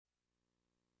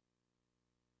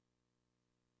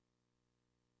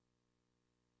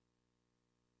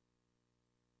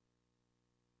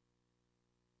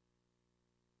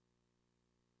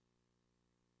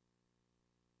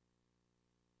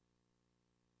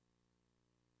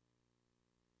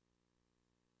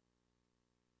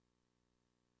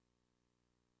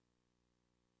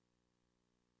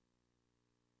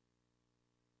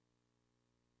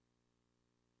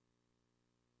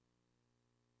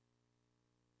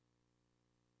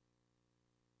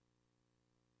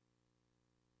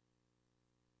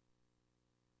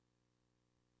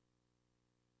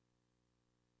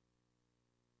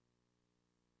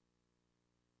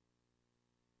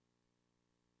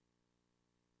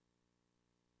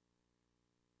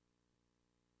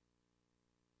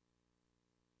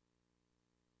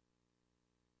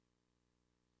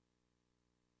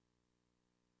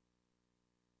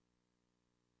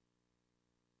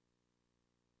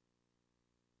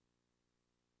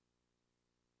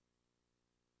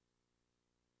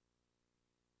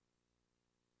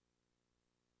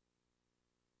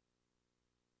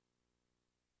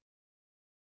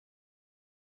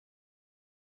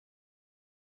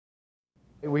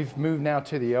We've moved now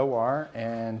to the OR,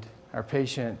 and our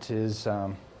patient is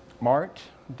marked.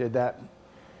 Did that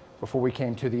before we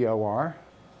came to the OR.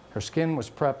 Her skin was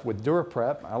prepped with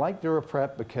DuraPrep. I like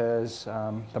DuraPrep because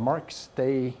the marks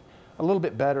stay a little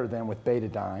bit better than with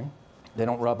betadine. They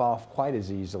don't rub off quite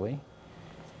as easily.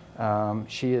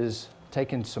 She has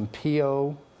taken some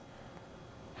PO,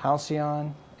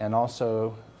 Halcyon, and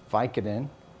also Vicodin.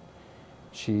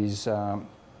 She's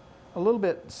a little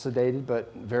bit sedated,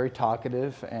 but very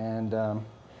talkative and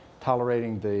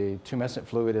tolerating the tumescent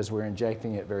fluid as we're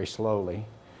injecting it very slowly.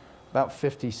 About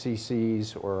 50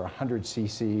 cc's or 100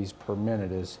 cc's per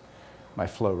minute is my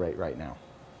flow rate right now.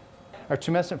 Our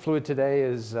tumescent fluid today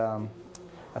is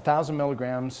 1,000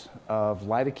 milligrams of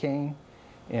lidocaine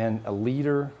in a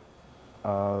liter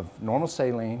of normal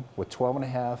saline with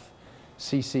 12.5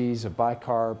 cc's of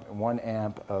bicarb and 1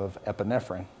 amp of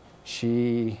epinephrine.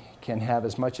 She can have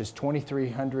as much as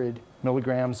 2,300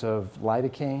 milligrams of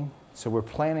lidocaine. So we're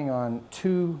planning on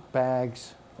 2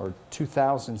 bags or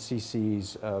 2,000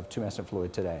 cc's of tumescent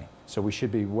fluid today. So we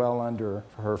should be well under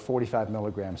her 45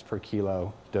 milligrams per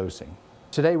kilo dosing.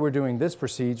 Today we're doing this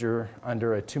procedure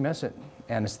under a tumescent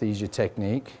anesthesia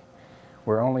technique.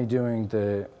 We're only doing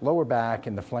the lower back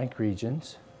and the flank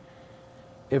regions.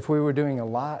 If we were doing a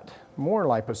lot more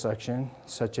liposuction,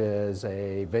 such as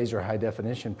a Vaser high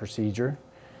definition procedure,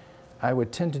 I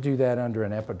would tend to do that under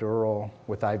an epidural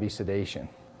with IV sedation.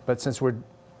 But since we're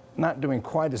not doing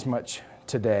quite as much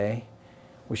today,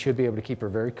 we should be able to keep her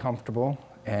very comfortable,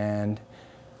 and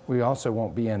we also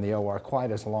won't be in the OR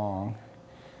quite as long.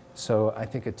 So I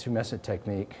think a tumescent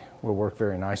technique will work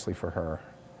very nicely for her.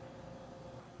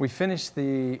 We finished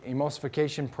the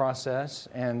emulsification process,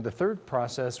 and the third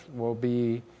process will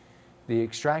be the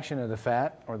extraction of the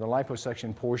fat, or the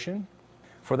liposuction portion.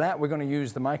 For that, we're going to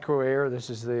use the MicroAire. This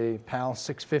is the PAL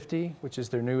 650, which is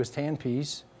their newest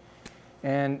handpiece.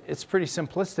 And it's pretty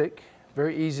simplistic,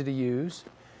 very easy to use.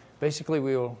 Basically,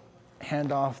 we'll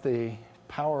hand off the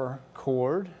power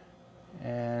cord,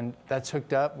 and that's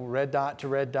hooked up, red dot to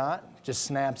red dot, just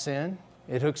snaps in.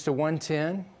 It hooks to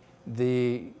 110.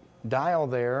 The dial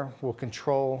there will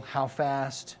control how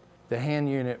fast the hand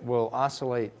unit will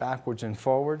oscillate backwards and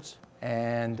forwards.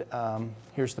 And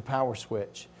here's the power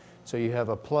switch. So you have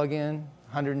a plug-in,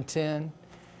 110.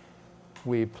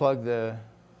 We plug the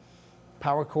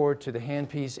power cord to the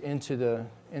handpiece into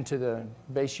the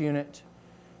base unit,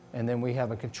 and then we have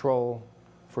a control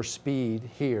for speed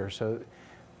here. So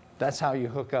that's how you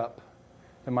hook up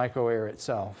the MicroAire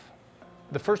itself.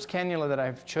 The first cannula that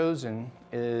I've chosen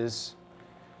is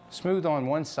smooth on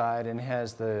one side and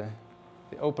has the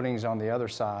openings on the other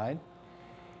side.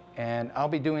 And I'll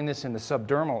be doing this in the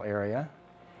subdermal area.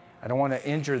 I don't want to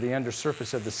injure the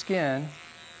undersurface of the skin,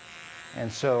 and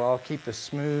so I'll keep the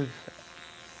smooth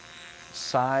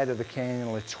side of the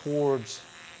cannula towards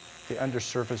the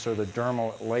undersurface or the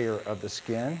dermal layer of the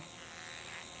skin.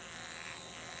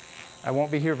 I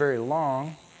won't be here very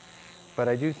long, but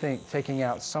I do think taking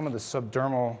out some of the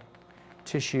subdermal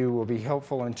tissue will be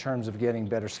helpful in terms of getting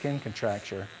better skin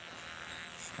contracture.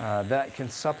 That can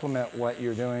supplement what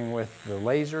you're doing with the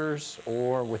lasers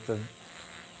or with the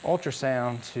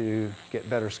ultrasound to get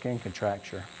better skin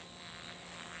contracture.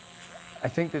 I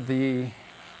think that the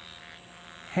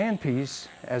handpiece,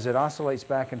 as it oscillates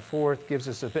back and forth, gives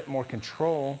us a bit more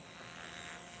control.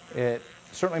 It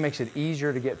certainly makes it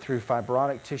easier to get through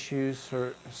fibrotic tissues,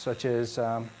 such as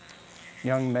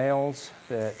young males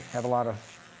that have a lot of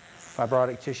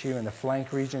fibrotic tissue in the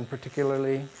flank region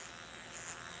particularly.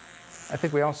 I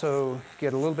think we also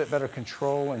get a little bit better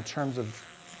control in terms of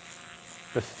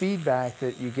the feedback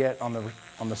that you get on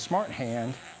the smart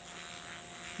hand,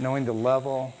 knowing the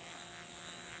level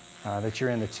that you're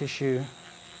in the tissue,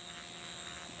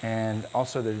 and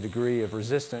also the degree of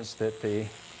resistance that the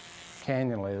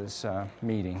cannula is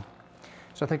meeting.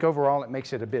 So I think overall it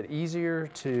makes it a bit easier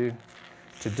to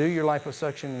do your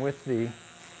liposuction with the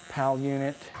PAL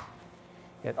unit.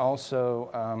 It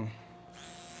also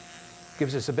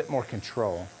gives us a bit more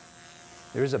control.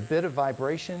 There is a bit of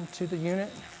vibration to the unit,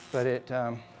 but it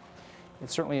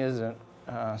certainly isn't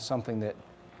something that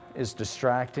is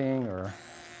distracting or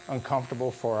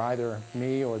uncomfortable for either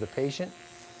me or the patient.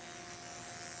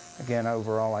 Again,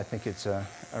 overall, I think it's a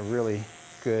really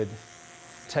good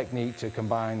technique to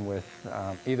combine with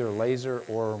either laser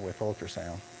or with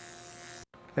ultrasound.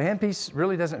 The handpiece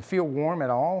really doesn't feel warm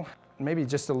at all. Maybe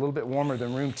just a little bit warmer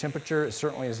than room temperature. It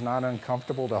certainly is not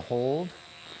uncomfortable to hold.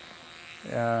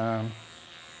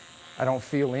 I don't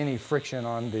feel any friction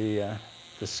on the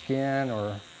skin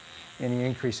or any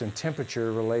increase in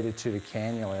temperature related to the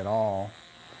cannula at all,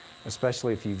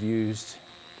 especially if you've used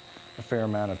a fair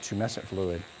amount of tumescent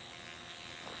fluid.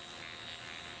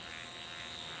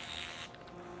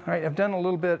 All right, I've done a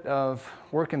little bit of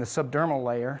work in the subdermal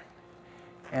layer,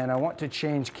 and I want to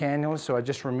change cannulas, so I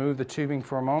just remove the tubing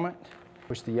for a moment.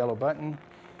 Push the yellow button.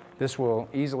 This will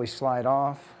easily slide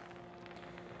off.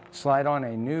 Slide on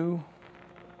a new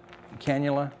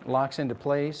cannula, locks into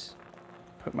place.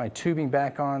 Put my tubing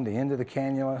back on the end of the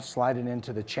cannula, slide it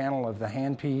into the channel of the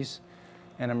handpiece,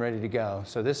 and I'm ready to go.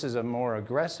 So this is a more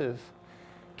aggressive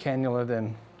cannula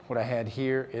than what I had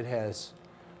here. It has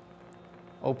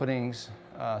openings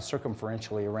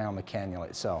circumferentially around the cannula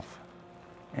itself.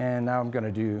 And now I'm going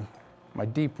to do my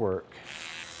deep work.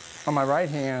 On my right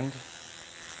hand,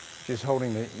 just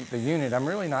holding the unit, I'm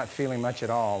really not feeling much at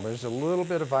all. There's a little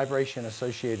bit of vibration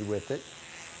associated with it.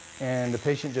 And the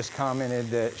patient just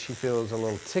commented that she feels a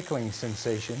little tickling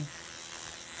sensation.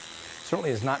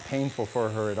 Certainly is not painful for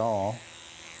her at all.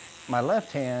 My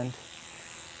left hand,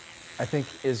 I think,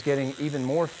 is getting even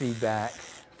more feedback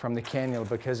from the cannula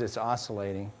because it's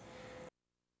oscillating.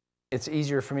 It's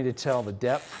easier for me to tell the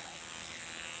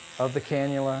depth of the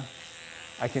cannula.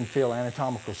 I can feel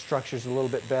anatomical structures a little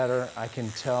bit better. I can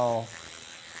tell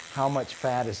how much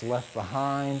fat is left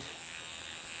behind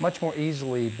much more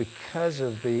easily because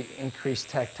of the increased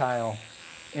tactile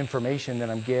information that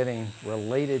I'm getting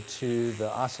related to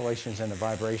the oscillations and the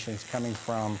vibrations coming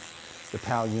from the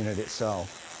PAL unit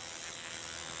itself.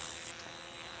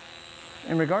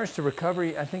 In regards to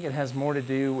recovery, I think it has more to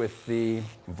do with the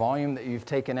volume that you've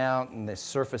taken out and the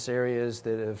surface areas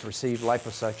that have received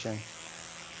liposuction.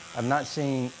 I'm not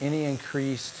seeing any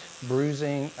increased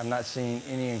bruising. I'm not seeing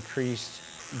any increased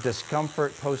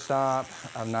discomfort post-op.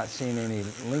 I'm not seeing any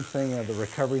lengthening of the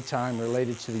recovery time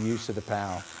related to the use of the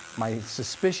PAL. My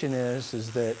suspicion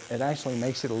is that it actually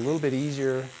makes it a little bit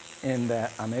easier in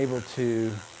that I'm able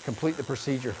to complete the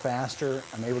procedure faster.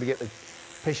 I'm able to get the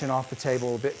patient off the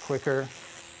table a bit quicker.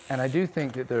 And I do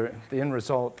think that the end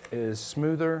result is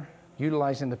smoother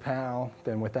utilizing the PAL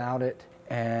than without it.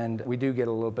 And we do get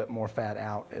a little bit more fat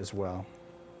out as well.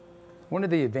 One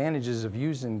of the advantages of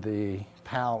using the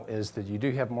PAL is that you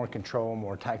do have more control,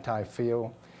 more tactile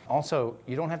feel. Also,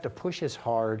 you don't have to push as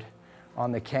hard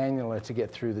on the cannula to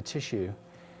get through the tissue.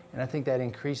 And I think that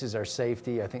increases our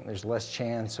safety. I think there's less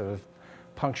chance of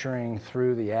puncturing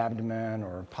through the abdomen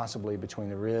or possibly between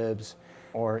the ribs,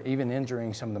 or even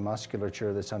injuring some of the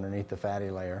musculature that's underneath the fatty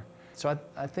layer. So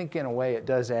I think in a way it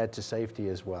does add to safety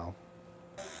as well.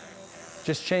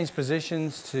 Just change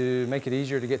positions to make it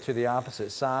easier to get to the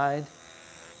opposite side.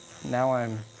 Now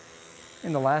I'm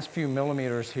in the last few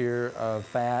millimeters here of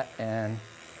fat, and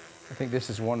I think this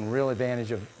is one real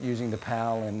advantage of using the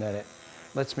PAL in that it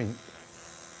lets me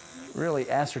really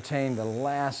ascertain the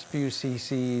last few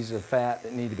cc's of fat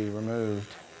that need to be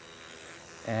removed.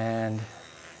 And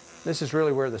this is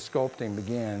really where the sculpting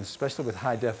begins, especially with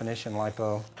high definition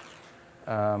lipo.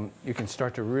 You can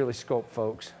start to really sculpt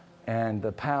folks, and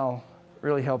the PAL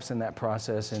really helps in that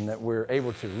process in that we're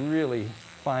able to really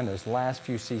find those last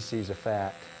few cc's of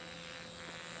fat.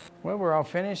 Well, we're all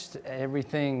finished.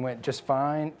 Everything went just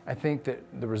fine. I think that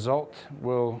the result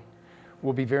will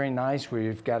be very nice.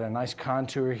 We've got a nice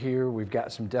contour here. We've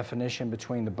got some definition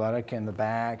between the buttock and the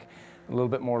back, a little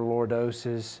bit more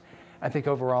lordosis. I think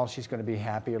overall she's going to be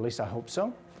happy, or at least I hope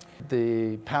so.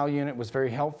 The PAL unit was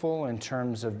very helpful in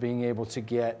terms of being able to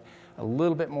get a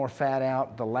little bit more fat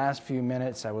out. The last few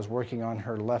minutes I was working on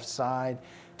her left side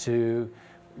to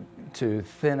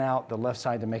thin out the left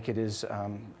side to make it as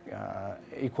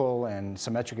equal and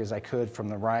symmetric as I could from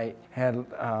the right. Had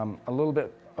a little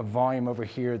bit of volume over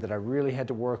here that I really had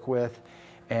to work with,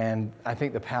 and I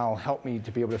think the PAL helped me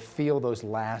to be able to feel those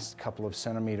last couple of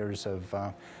centimeters of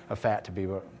fat to be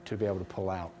able to pull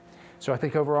out. So I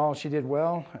think overall she did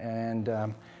well, and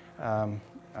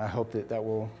I hope that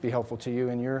will be helpful to you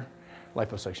in your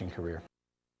liposuction career.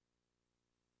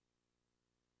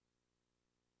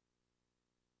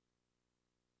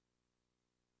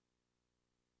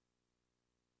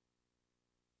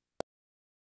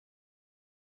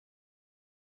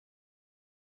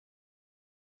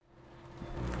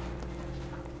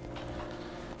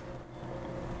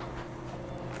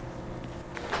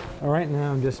 All right,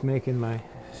 now I'm just making my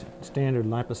standard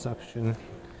liposuction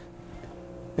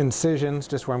incisions,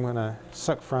 just where I'm going to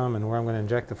suck from and where I'm going to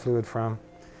inject the fluid from.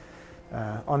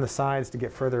 On the sides to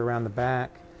get further around the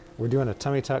back. We're doing a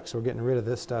tummy tuck, so we're getting rid of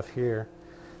this stuff here.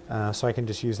 So I can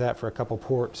just use that for a couple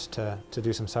ports to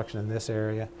do some suction in this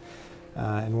area.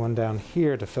 And one down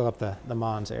here to fill up the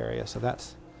mons area. So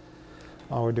that's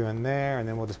all we're doing there. And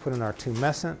then we'll just put in our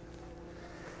tumescent.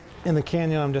 In the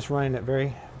cannula, I'm just running it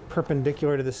very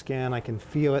perpendicular to the skin. I can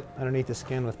feel it underneath the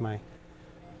skin with my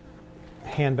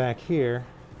hand back here.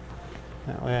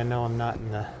 That way I know I'm not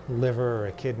in the liver or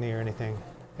a kidney or anything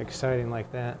exciting like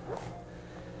that,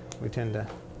 we tend to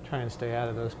try and stay out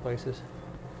of those places.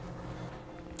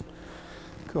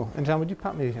 Cool. And John, would you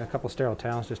pop me a couple sterile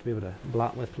towels just to be able to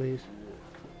blot with, please?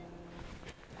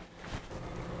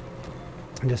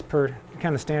 And just per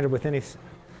kind of standard with any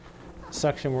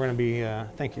suction, we're going to be,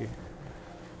 thank you.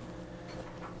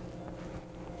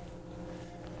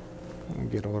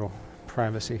 Get a little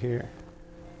privacy here.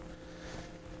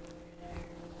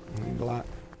 And blot.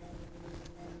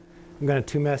 I'm going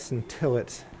to tumesce until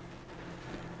it's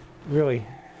really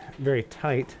very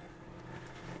tight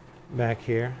back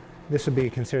here. This would be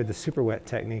considered the super wet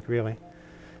technique, really.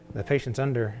 The patient's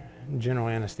under general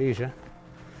anesthesia.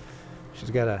 She's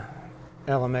got a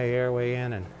LMA airway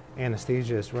in, and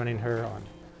anesthesia is running her on.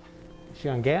 Is she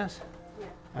on gas?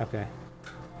 Yeah. Okay.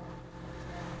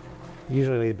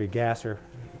 Usually it'd be gas or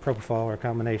propofol or a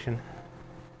combination.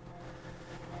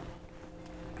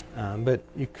 But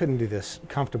you couldn't do this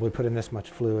comfortably, put in this much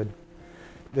fluid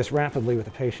this rapidly with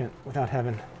a patient without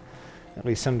having at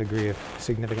least some degree of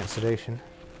significant sedation.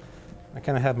 I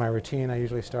kind of have my routine. I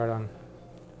usually start on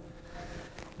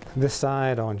this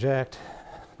side, I'll inject,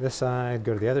 this side,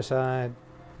 go to the other side.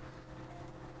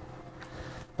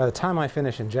 By the time I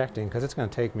finish injecting, because it's going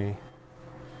to take me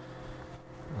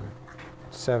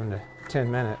 7 to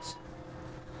 10 minutes,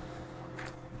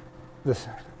 this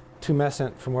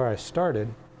tumescent from where I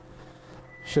started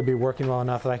should be working well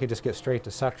enough that I could just get straight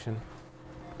to suction.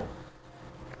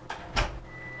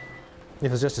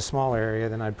 If it's just a small area,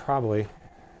 then I'd probably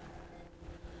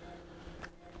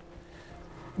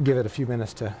give it a few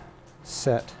minutes to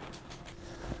set.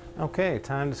 Okay,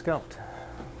 time to sculpt.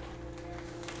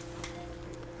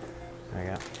 There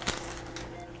you go.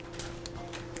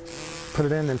 Put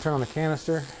it in, then turn on the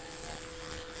canister,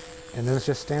 and then it's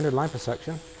just standard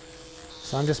liposuction.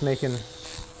 So I'm just making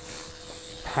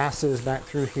passes back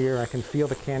through here. I can feel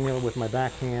the cannula with my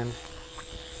back hand.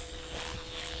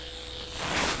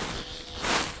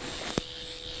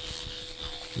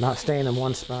 Not staying in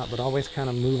one spot, but always kind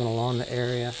of moving along the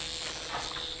area.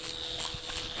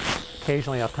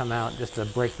 Occasionally I'll come out just to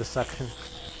break the suction.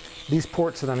 These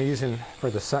ports that I'm using for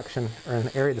the suction are in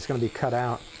an area that's going to be cut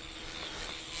out,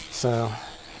 so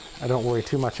I don't worry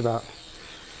too much about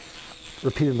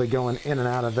repeatedly going in and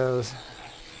out of those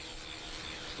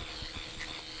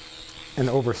and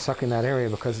over sucking that area,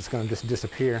 because it's going to just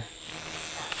disappear.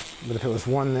 But if it was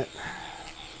one that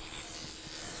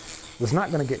was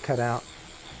not going to get cut out,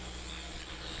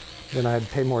 then I'd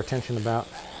pay more attention about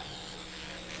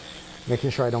making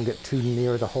sure I don't get too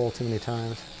near the hole too many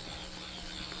times.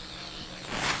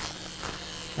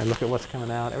 I look at what's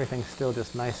coming out. Everything's still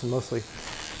just nice and mostly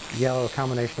yellow, a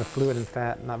combination of fluid and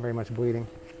fat, not very much bleeding.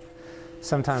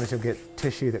 Sometimes you'll get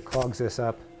tissue that clogs this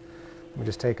up. We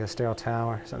just take a sterile towel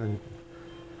or something,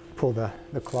 pull the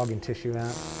clogging tissue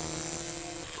out.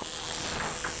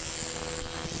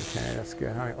 Okay, that's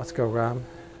good. All right, let's go, Rob.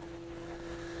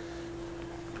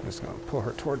 I'm just going to pull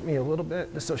her toward me a little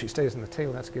bit, just so she stays on the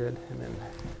table. That's good. And then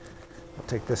I'll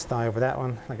take this thigh over that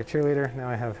one like a cheerleader. Now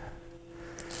I have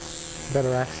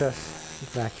better access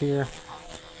back here.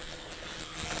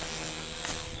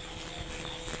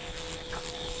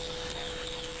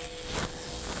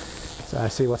 So I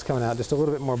see what's coming out, just a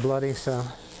little bit more bloody. So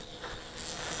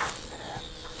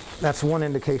that's one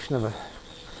indication of a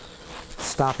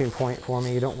stopping point for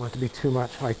me. You don't want it to be too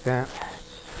much like that.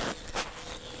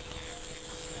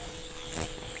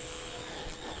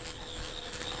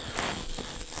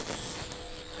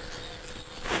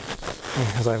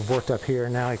 As I've worked up here,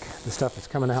 now the stuff that's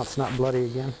coming out is not bloody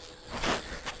again,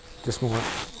 just more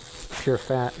pure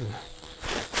fat and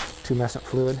tumescent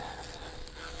fluid.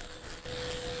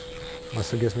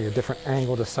 Also gives me a different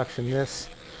angle to suction this.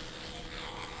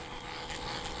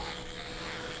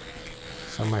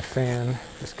 So my fan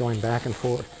just going back and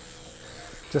forth.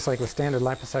 Just like with standard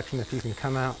liposuction, if you can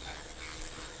come at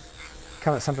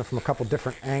something from a couple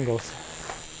different angles,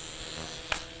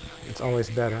 it's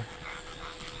always better.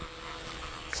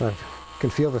 So I can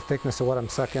feel the thickness of what I'm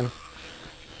sucking,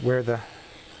 where the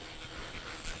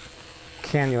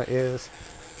cannula is.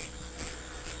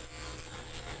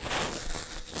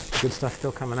 Good stuff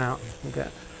still coming out. We've got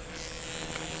a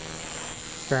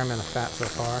fair amount of fat so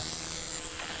far.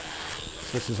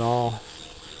 This is all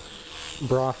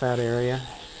bra fat area,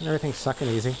 and everything's sucking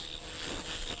easy.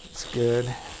 It's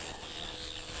good.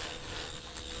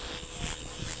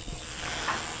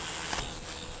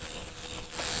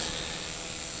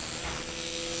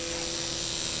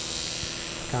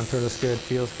 Contour looks good,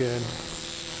 feels good.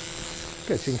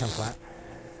 Good, she can come flat.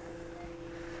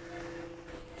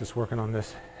 Just working on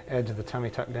this edge of the tummy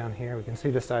tuck down here. We can see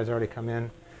this side's already come in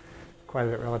quite a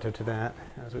bit relative to that,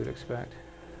 as we'd expect.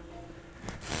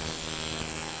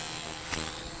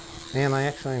 And I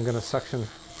actually am going to suction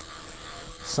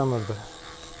some of the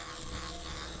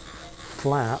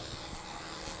flap.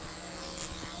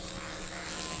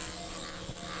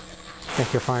 I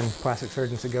think you'll find plastic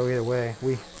surgeons that go either way.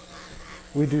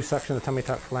 We do suction the tummy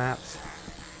tuck flaps,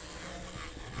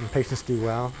 and patients do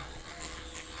well.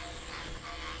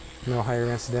 No higher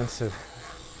incidence of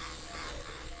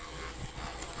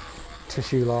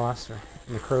tissue loss or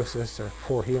necrosis or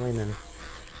poor healing than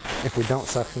if we don't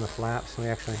suction the flaps. We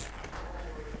actually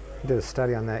did a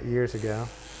study on that years ago.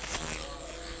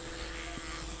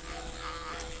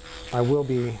 I will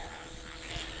be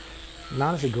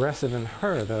not as aggressive in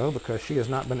her though, because she has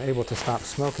not been able to stop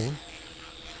smoking.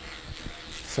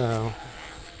 So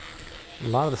a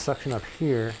lot of the suction up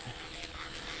here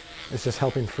is just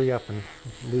helping free up and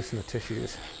loosen the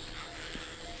tissues.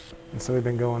 And so we've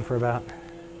been going for about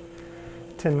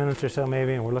 10 minutes or so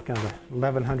maybe, and we're looking at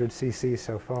 1100 cc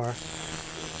so far.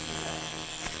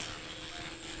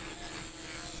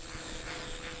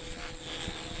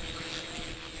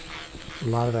 A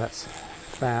lot of that's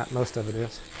fat, most of it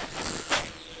is.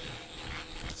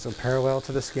 So parallel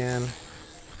to the skin.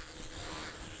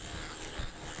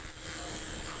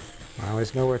 I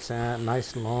always know where it's at.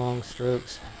 Nice long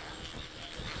strokes.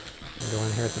 Go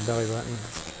in here at the belly button.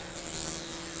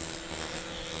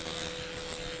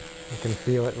 You can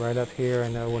feel it right up here. I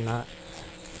know we're not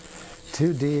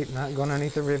too deep, not going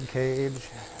underneath the rib cage.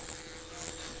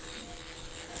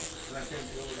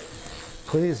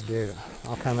 Please do.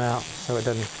 I'll come out so it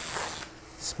doesn't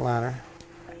splatter.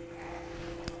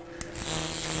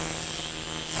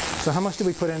 So how much did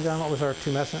we put in, John? What was our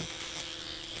tumescent?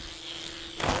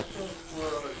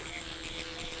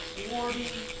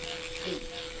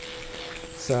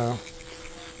 So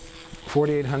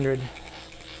 4,800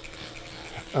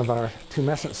 of our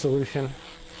tumescent solution.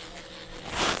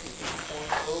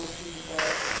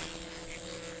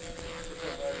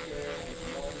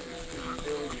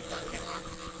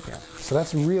 Yeah, so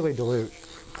that's really dilute.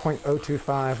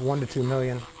 0.025, 1 to 2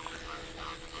 million.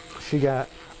 She got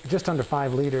just under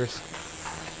 5 liters,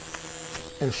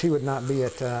 and she would not be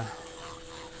at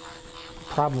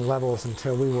problem levels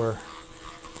until we were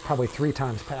probably 3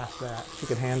 times past that. She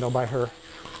could handle, by her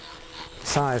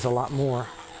size, a lot more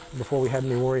before we had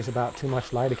any worries about too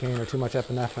much lidocaine or too much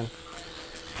epinephrine.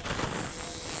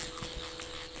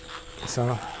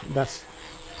 So that's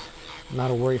not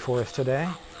a worry for us today.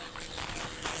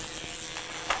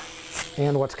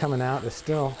 And what's coming out is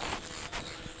still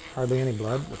hardly any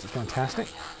blood, which is fantastic.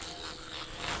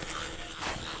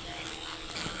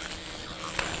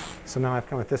 So now I've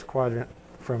come at this quadrant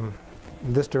from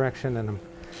this direction and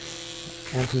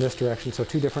from this direction, so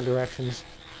 2 different directions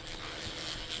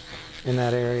in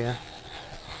that area.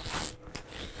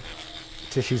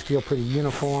 Tissues feel pretty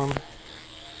uniform.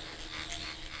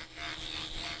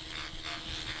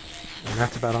 And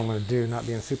that's about all I'm going to do, not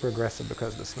being super aggressive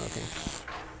because of the smoking.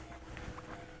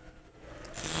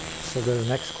 So go to the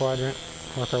next quadrant,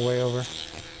 work our way over.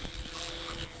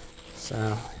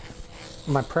 So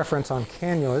my preference on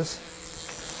cannulas,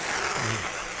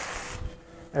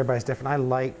 everybody's different. I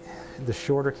like the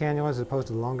shorter cannulas as opposed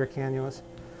to the longer cannulas,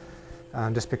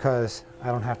 just because I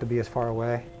don't have to be as far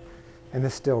away. And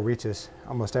this still reaches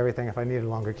almost everything. If I needed a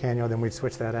longer cannula, then we'd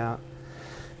switch that out.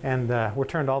 And we're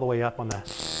turned all the way up on the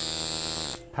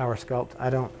Power Sculpt. I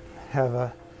don't have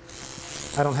a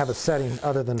setting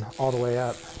other than all the way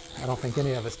up. I don't think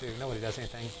any of us do. Nobody does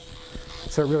anything.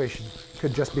 So it really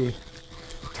could just be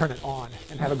turn it on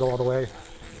and have it go all the way.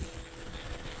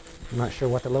 I'm not sure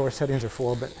what the lower settings are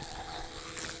for, but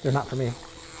they're not for me.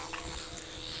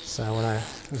 So when I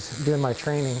was doing my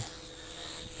training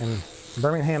in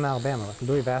Birmingham, Alabama, with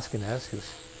Louis Vasquez, who's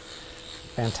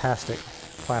a fantastic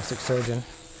plastic surgeon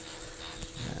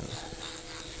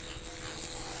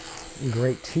and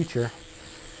great teacher,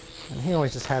 and he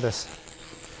always just had us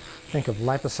think of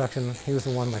liposuction. He was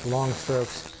the one like long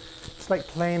strokes. It's like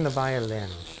playing the violin.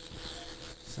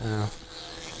 So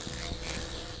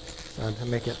to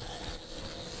make it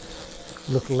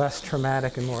look less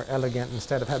traumatic and more elegant,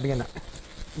 instead of having a,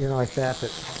 like that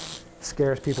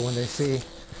scares people when they see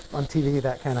on TV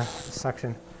that kind of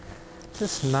suction.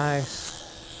 Just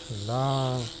nice,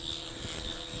 long,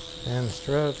 and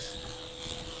strokes.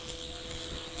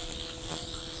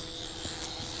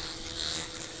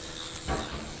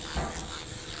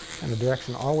 And the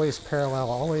direction always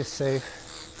parallel, always safe,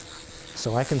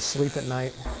 so I can sleep at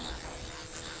night.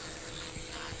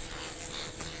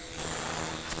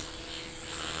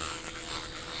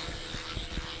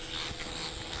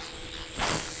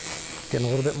 Getting a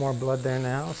little bit more blood there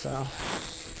now, so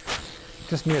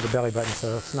just near the belly button,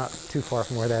 so it's not too far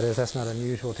from where that is. That's not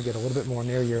unusual to get a little bit more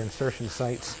near your insertion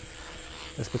sites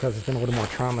Just because there's been a little more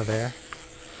trauma there.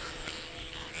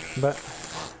 But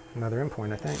another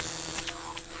endpoint, I think.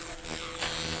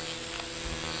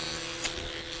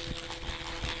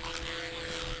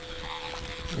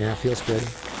 Yeah, feels good.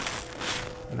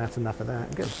 And that's enough of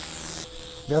that. Good.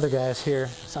 The other guys here,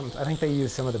 I think they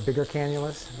use some of the bigger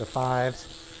cannulas, the 5s,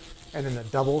 and then the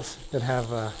doubles that have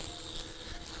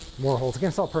more holes. Again,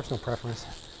 it's all personal preference.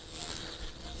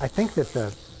 I think that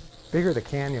the bigger the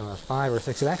cannula, 5 or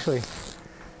 6,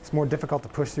 it's more difficult to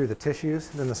push through the tissues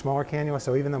than the smaller cannula.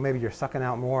 So even though maybe you're sucking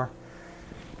out more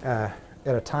at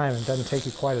a time, it doesn't take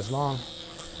you quite as long.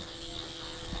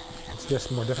 It's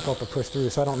just more difficult to push through.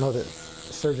 So I don't know that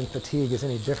surgeon fatigue is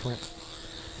any different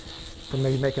from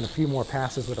maybe making a few more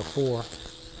passes with a 4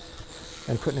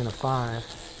 and putting in a 5.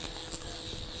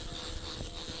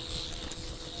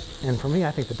 And for me,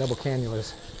 I think the double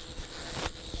cannulas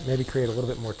maybe create a little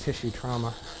bit more tissue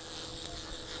trauma,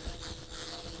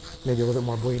 maybe a little bit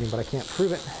more bleeding, but I can't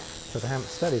prove it because I haven't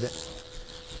studied it.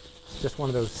 It's just one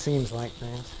of those seems-like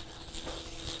things.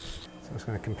 So I'm just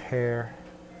going to compare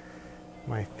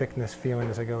my thickness feeling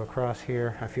as I go across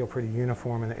here. I feel pretty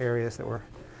uniform in the areas that we're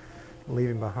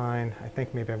leaving behind. I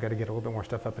think maybe I've got to get a little bit more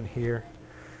stuff up in here.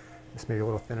 This maybe a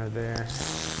little thinner there.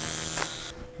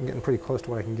 I'm getting pretty close to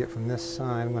what I can get from this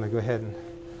side. I'm going to go ahead and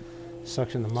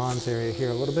suction the mons area here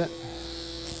a little bit.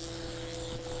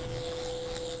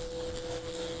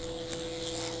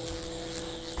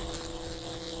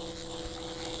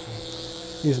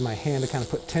 Using my hand to kind of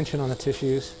put tension on the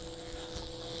tissues.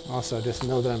 Also, just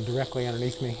know that I'm directly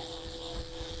underneath me.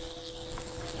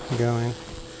 Going.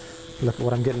 Look at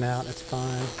what I'm getting out. It's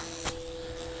fine.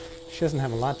 She doesn't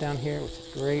have a lot down here, which is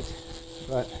great,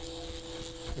 but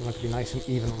we want it to be nice and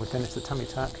even when we finish the tummy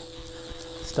tuck.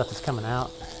 Stuff that's coming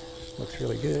out looks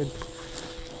really good.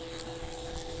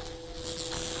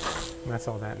 And that's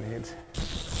all that needs.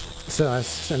 So I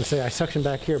was going to say I suction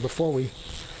back here before we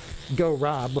go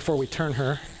Rob, before we turn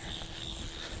her.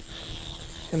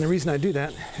 And the reason I do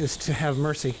that is to have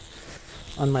mercy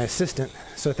on my assistant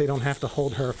so that they don't have to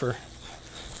hold her for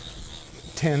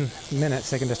 10 minutes.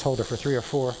 They can just hold her for 3 or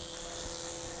 4.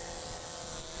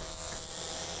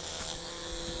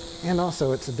 And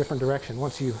also it's a different direction.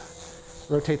 Once you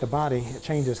rotate the body, it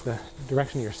changes the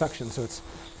direction of your suction, so it's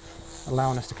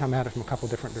allowing us to come at it from a couple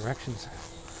different directions.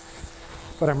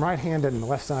 But I'm right-handed and the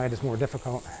left side is more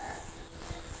difficult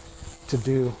to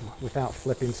do without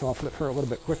flipping, so I'll flip her a little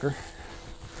bit quicker.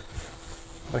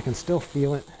 But I can still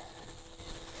feel it.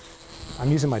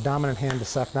 I'm using my dominant hand to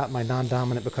suck, not my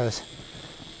non-dominant, because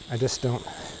I just don't,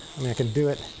 I mean I can do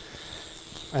it,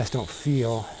 I just don't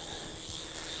feel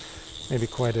maybe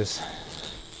quite as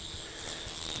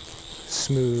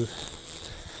smooth,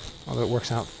 although it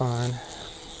works out fine.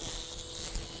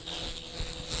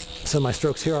 So my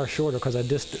strokes here are shorter because I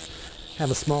just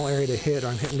have a small area to hit, or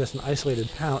I'm hitting just an isolated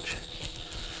pouch.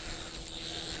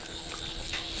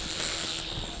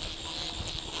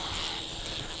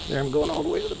 There, I'm going all the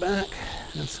way to the back.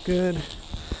 That's good.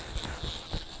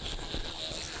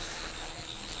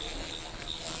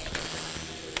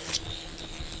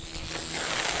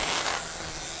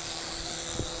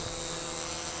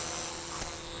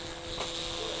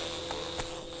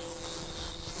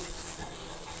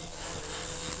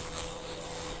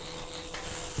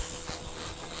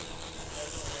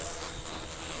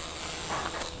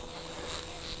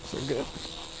 So good.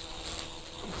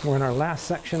 We're in our last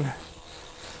section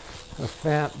of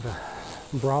fat, the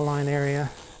bra line area.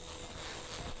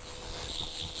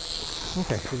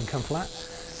 Okay, so you can come flat.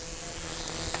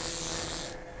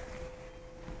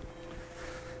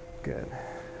 Good.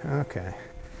 Okay.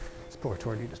 Let's pull her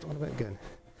toward you just a little bit. Good.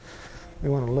 We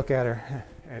want to look at her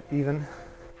at even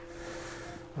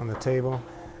on the table.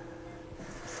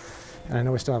 And I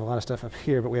know we still have a lot of stuff up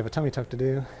here, but we have a tummy tuck to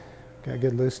do. Got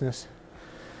good looseness.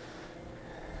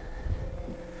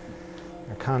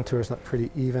 Our contours look pretty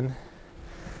even.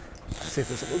 Let's see if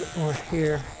there's a little bit more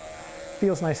here.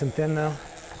 Feels nice and thin though.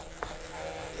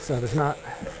 So there's not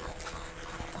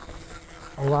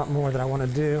a lot more that I want to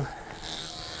do.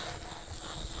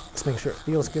 Just make sure it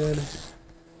feels good.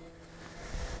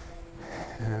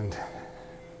 And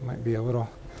might be a little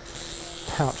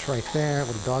pouch right there, a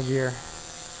little dog ear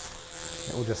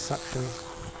that will just suction.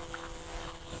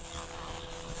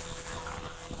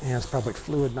 And it's probably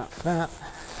fluid, not fat.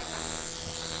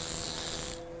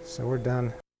 So we're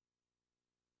done.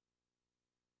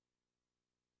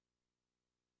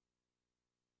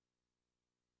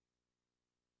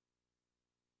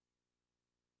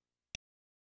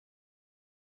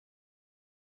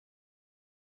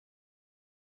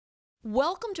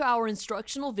 Welcome to our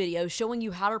instructional video showing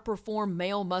you how to perform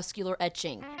male muscular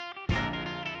etching.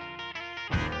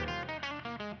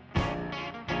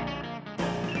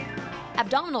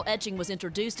 Abdominal etching was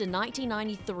introduced in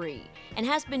 1993 and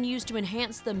has been used to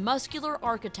enhance the muscular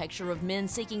architecture of men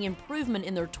seeking improvement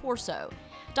in their torso.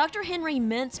 Dr. Henry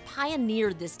Mintz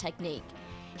pioneered this technique.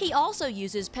 He also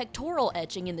uses pectoral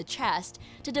etching in the chest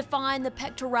to define the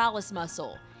pectoralis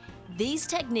muscle. These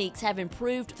techniques have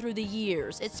improved through the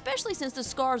years, especially since the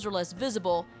scars are less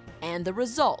visible and the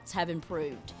results have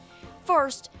improved.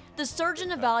 First, the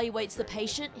surgeon evaluates the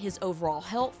patient, his overall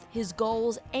health, his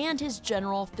goals, and his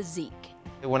general physique.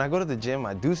 When I go to the gym,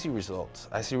 I do see results.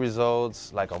 I see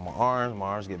results like on my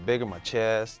arms get bigger, my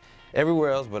chest,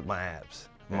 everywhere else but my abs.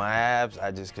 My abs,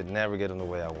 I just could never get them the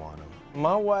way I want them.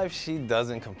 My wife, she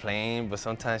doesn't complain, but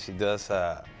sometimes she does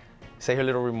say her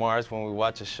little remarks when we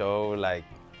watch a show, like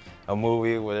a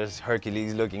movie where there's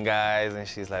Hercules-looking guys, and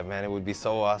she's like, man, it would be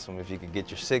so awesome if you could get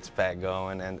your six-pack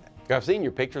going. And I've seen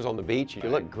your pictures on the beach. You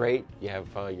look great. You have,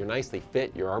 you're nicely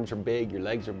fit. Your arms are big, your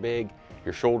legs are big,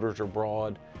 your shoulders are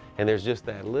broad, and there's just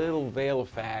that little veil of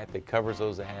fat that covers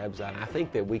those abs. And I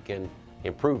think that we can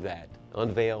improve that,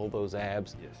 unveil those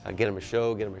abs, get them a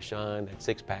show, get them a shine, that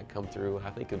six-pack come through. I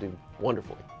think it'll do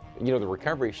wonderfully. You know, the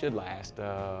recovery should last,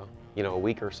 you know, a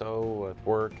week or so of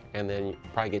work, and then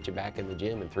probably get you back in the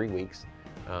gym in 3 weeks.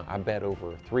 I bet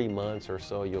over 3 months or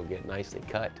so you'll get nicely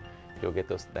cut. You'll get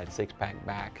that six-pack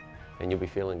back, and you'll be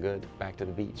feeling good back to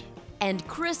the beach. And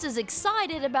Chris is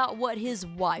excited about what his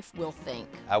wife will think.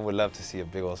 I would love to see a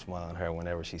big old smile on her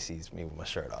whenever she sees me with my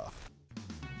shirt off.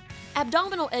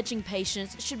 Abdominal etching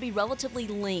patients should be relatively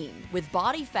lean, with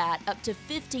body fat up to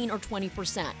 15 or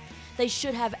 20%. They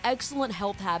should have excellent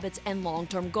health habits and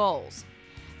long-term goals.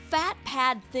 Fat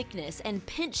pad thickness and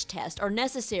pinch test are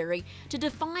necessary to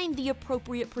define the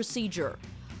appropriate procedure.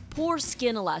 Poor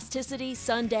skin elasticity,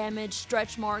 sun damage,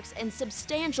 stretch marks, and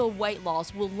substantial weight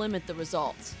loss will limit the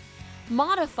results.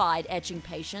 Modified etching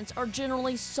patients are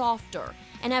generally softer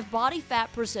and have body fat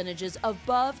percentages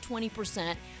above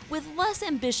 20% with less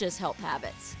ambitious health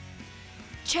habits.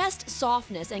 Chest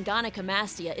softness and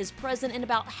gynecomastia is present in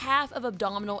about half of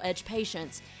abdominal etch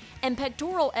patients, and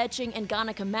pectoral etching and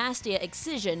gynecomastia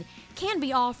excision can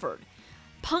be offered.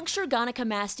 Puncture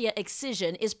gynecomastia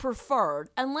excision is preferred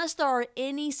unless there are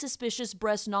any suspicious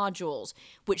breast nodules,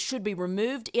 which should be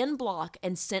removed in block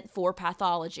and sent for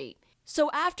pathology. So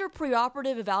after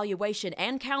preoperative evaluation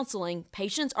and counseling,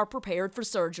 patients are prepared for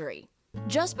surgery.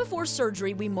 Just before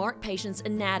surgery, we mark patients'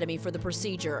 anatomy for the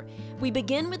procedure. We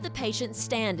begin with the patient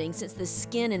standing since the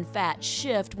skin and fat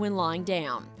shift when lying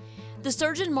down. The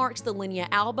surgeon marks the linea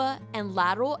alba and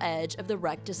lateral edge of the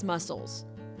rectus muscles.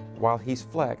 While he's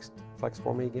flexed, flex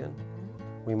for me again,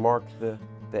 we mark the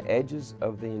edges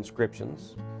of the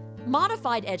inscriptions.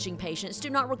 Modified etching patients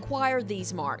do not require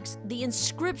these marks. The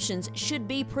inscriptions should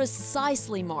be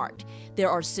precisely marked. There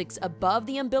are 6 above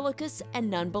the umbilicus and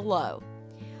none below.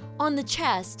 On the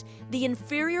chest, the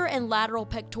inferior and lateral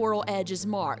pectoral edge is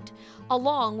marked,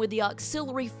 along with the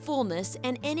axillary fullness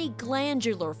and any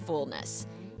glandular fullness.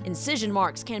 Incision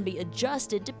marks can be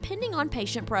adjusted depending on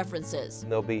patient preferences.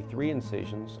 There'll be 3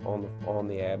 incisions on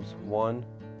the abs, 1,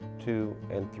 2,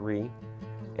 and 3,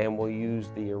 and we'll use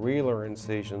the areolar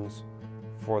incisions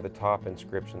for the top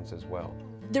inscriptions as well.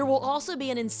 There will also be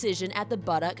an incision at the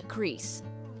buttock crease.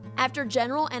 After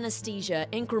general anesthesia,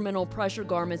 incremental pressure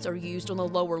garments are used on the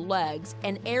lower legs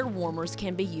and air warmers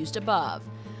can be used above.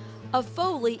 A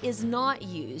Foley is not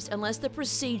used unless the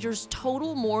procedures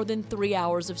total more than 3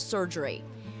 hours of surgery.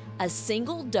 A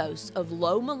single dose of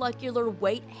low molecular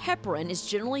weight heparin is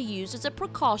generally used as a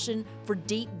precaution for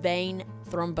deep vein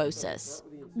thrombosis.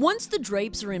 Once the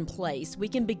drapes are in place, we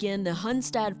can begin the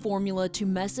Hunstad formula to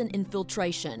meson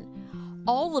infiltration.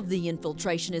 All of the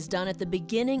infiltration is done at the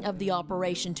beginning of the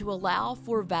operation to allow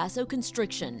for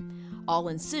vasoconstriction. All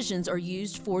incisions are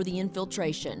used for the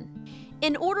infiltration.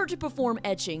 In order to perform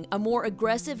etching, a more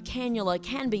aggressive cannula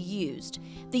can be used.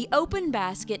 The open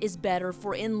basket is better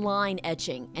for inline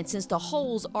etching, and since the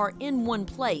holes are in one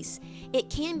place, it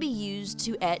can be used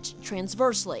to etch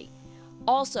transversely.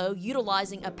 Also,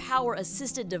 utilizing a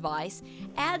power-assisted device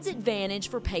adds advantage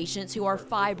for patients who are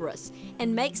fibrous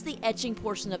and makes the etching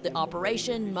portion of the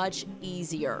operation much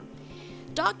easier.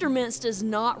 Dr. Mintz does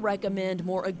not recommend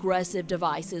more aggressive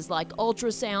devices like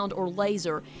ultrasound or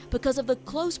laser because of the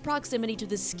close proximity to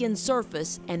the skin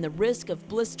surface and the risk of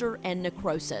blister and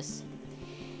necrosis.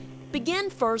 Begin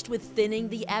first with thinning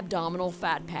the abdominal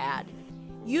fat pad.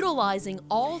 Utilizing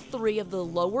all 3 of the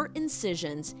lower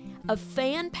incisions, a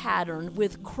fan pattern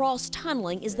with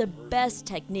cross-tunneling is the best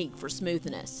technique for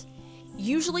smoothness.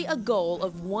 Usually a goal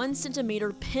of 1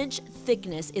 centimeter pinch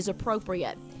thickness is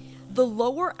appropriate. The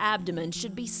lower abdomen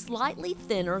should be slightly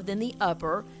thinner than the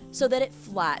upper so that it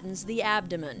flattens the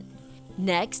abdomen.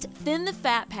 Next, thin the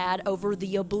fat pad over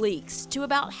the obliques to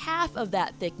about half of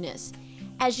that thickness.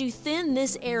 As you thin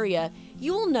this area,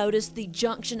 you will notice the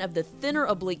junction of the thinner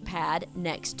oblique pad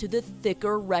next to the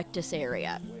thicker rectus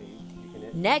area.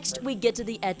 Next, we get to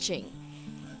the etching.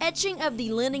 Etching of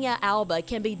the linea alba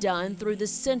can be done through the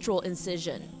central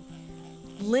incision.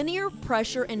 Linear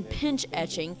pressure and pinch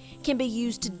etching can be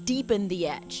used to deepen the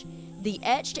etch. The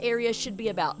etched area should be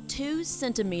about 2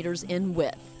 centimeters in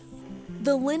width.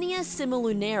 The linea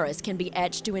semilunaris can be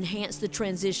etched to enhance the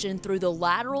transition through the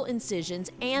lateral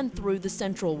incisions and through the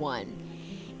central one.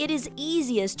 It is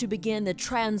easiest to begin the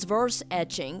transverse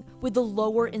etching with the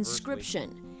lower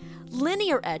inscription.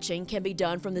 Linear etching can be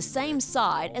done from the same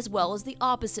side as well as the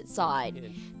opposite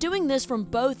side. Doing this from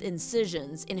both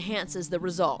incisions enhances the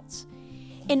results.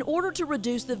 In order to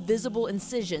reduce the visible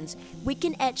incisions, we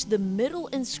can etch the middle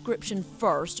inscription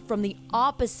first from the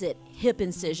opposite hip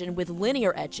incision with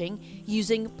linear etching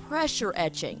using pressure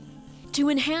etching. To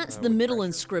enhance the middle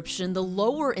inscription, the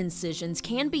lower incisions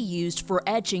can be used for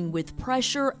etching with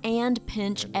pressure and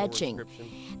pinch etching.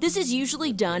 This is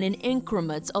usually done in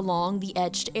increments along the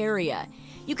etched area.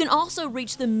 You can also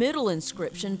reach the middle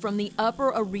inscription from the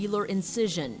upper areolar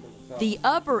incision. The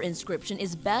upper inscription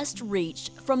is best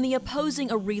reached from the opposing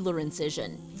areolar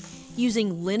incision.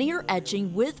 Using linear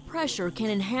etching with pressure can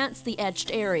enhance the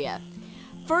etched area.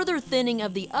 Further thinning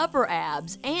of the upper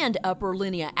abs and upper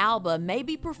linea alba may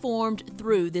be performed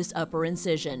through this upper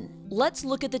incision. Let's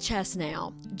look at the chest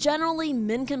now. Generally,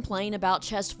 men complain about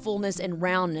chest fullness and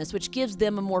roundness, which gives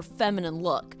them a more feminine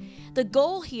look. The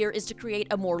goal here is to create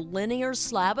a more linear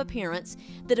slab appearance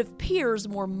that appears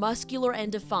more muscular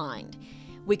and defined.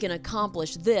 We can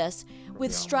accomplish this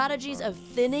with strategies of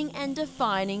thinning and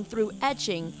defining through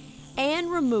etching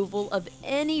and removal of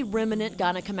any remnant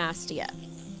gynecomastia.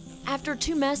 After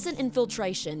tumescent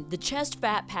infiltration, the chest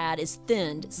fat pad is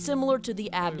thinned similar to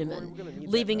the abdomen,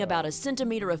 leaving about 1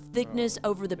 centimeter of thickness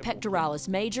over the pectoralis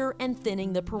major and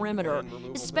thinning the perimeter,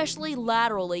 especially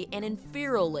laterally and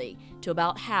inferiorly to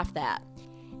about half that.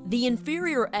 The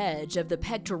inferior edge of the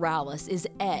pectoralis is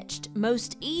etched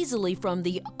most easily from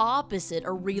the opposite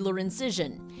areolar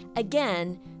incision.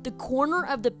 Again, the corner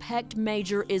of the pect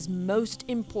major is most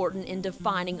important in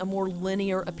defining a more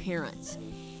linear appearance.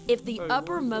 If the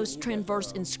uppermost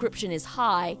transverse inscription is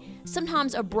high,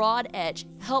 sometimes a broad etch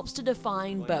helps to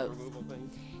define both.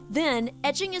 Then,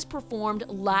 etching is performed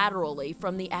laterally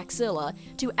from the axilla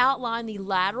to outline the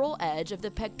lateral edge of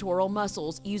the pectoral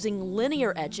muscles using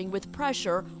linear etching with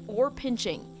pressure or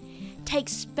pinching. Take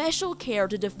special care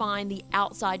to define the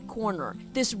outside corner.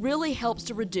 This really helps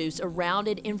to reduce a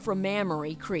rounded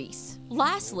inframammary crease.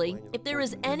 Lastly, if there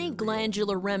is any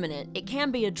glandular remnant, it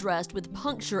can be addressed with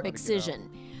puncture excision.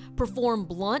 Perform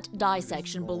blunt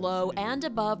dissection below and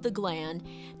above the gland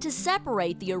to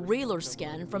separate the areolar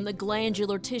skin from the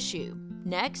glandular tissue.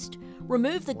 Next,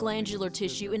 remove the glandular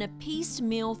tissue in a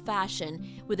piecemeal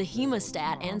fashion with a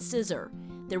hemostat and scissor.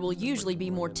 There will usually be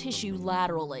more tissue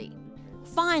laterally.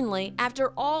 Finally,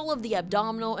 after all of the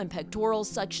abdominal and pectoral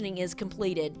suctioning is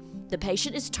completed, the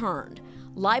patient is turned.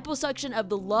 Liposuction of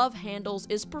the love handles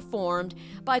is performed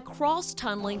by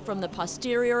cross-tunneling from the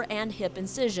posterior and hip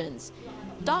incisions.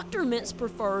 Dr. Mintz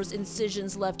prefers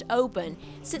incisions left open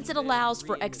since it allows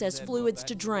for excess fluids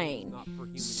to drain.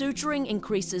 Suturing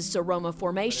increases seroma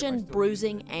formation,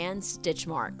 bruising, and stitch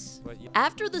marks.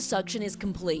 After the suction is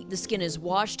complete, the skin is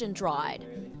washed and dried.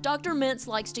 Dr. Mintz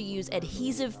likes to use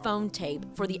adhesive foam tape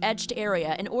for the etched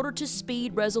area in order to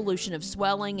speed resolution of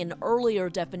swelling and earlier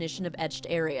definition of etched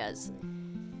areas.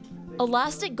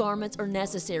 Elastic garments are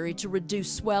necessary to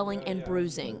reduce swelling and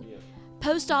bruising.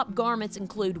 Post-op garments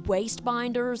include waist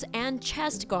binders and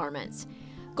chest garments.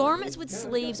 Garments with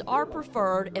sleeves are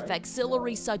preferred if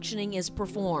axillary suctioning is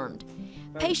performed.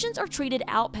 Patients are treated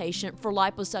outpatient for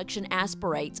liposuction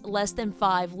aspirates less than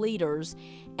 5 liters,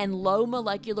 and low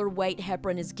molecular weight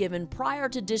heparin is given prior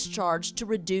to discharge to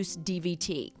reduce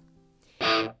DVT.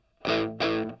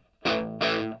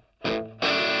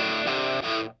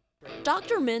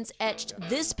 Dr. Mintz etched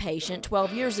this patient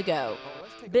 12 years ago.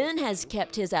 Ben has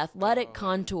kept his athletic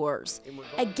contours,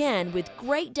 again with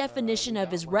great definition of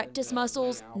his rectus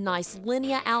muscles, nice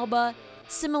linea alba,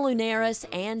 semilunaris,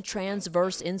 and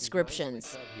transverse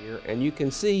inscriptions. And you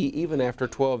can see, even after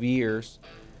 12 years,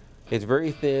 it's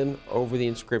very thin over the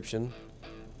inscription,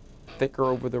 thicker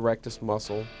over the rectus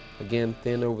muscle, again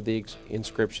thin over the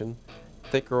inscription,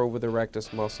 thicker over the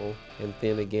rectus muscle, and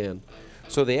thin again.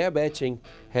 So the ab etching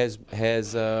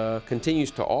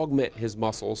continues to augment his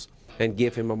muscles and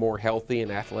give him a more healthy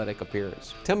and athletic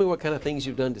appearance. Tell me what kind of things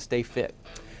you've done to stay fit.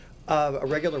 A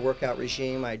regular workout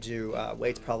regime, I do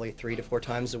weights probably 3 to 4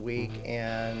 times a week,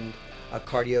 and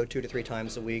cardio 2 to 3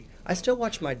 times a week. I still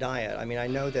watch my diet. I mean, I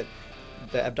know that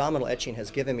the abdominal etching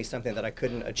has given me something that I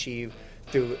couldn't achieve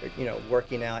through,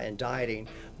 working out and dieting,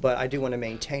 but I do want to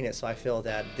maintain it, so I feel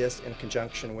that this, in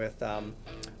conjunction with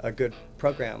a good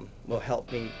program, will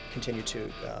help me continue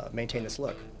to maintain this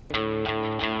look.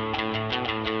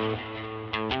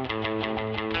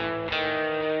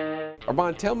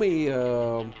 Armand, tell me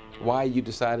why you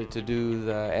decided to do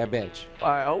the ab edge.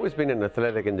 I've always been an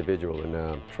athletic individual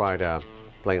and tried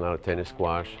playing a lot of tennis,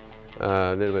 squash,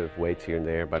 a little bit of weights here and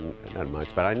there, but not much.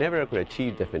 But I never could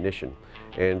achieve definition,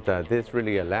 and this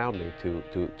really allowed me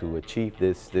to achieve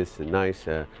this nice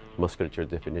musculature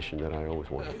definition that I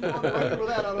always wanted.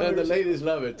 And the ladies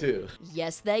love it too.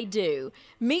 Yes, they do.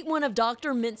 Meet one of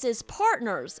Dr. Mintz's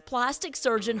partners, plastic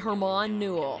surgeon Herman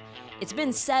Newell. It's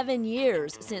been 7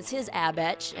 years since his ab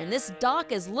etch, and this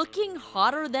doc is looking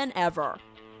hotter than ever.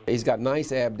 He's got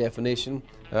nice ab definition,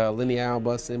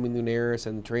 linealba, semilunaris,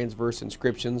 and transverse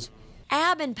inscriptions.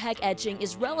 Ab and pec etching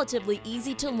is relatively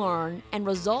easy to learn, and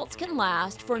results can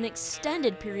last for an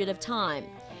extended period of time.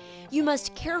 You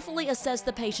must carefully assess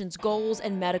the patient's goals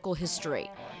and medical history.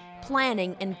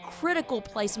 Planning and critical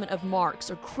placement of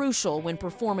marks are crucial when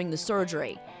performing the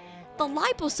surgery. The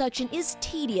liposuction is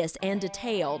tedious and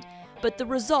detailed, but the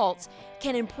results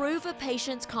can improve a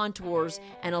patient's contours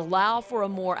and allow for a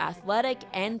more athletic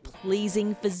and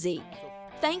pleasing physique.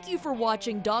 Thank you for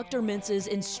watching Dr. Mintz's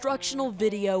instructional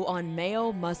video on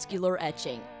male muscular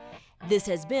etching. This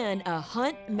has been a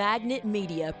Hunt Magnet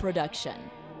Media production.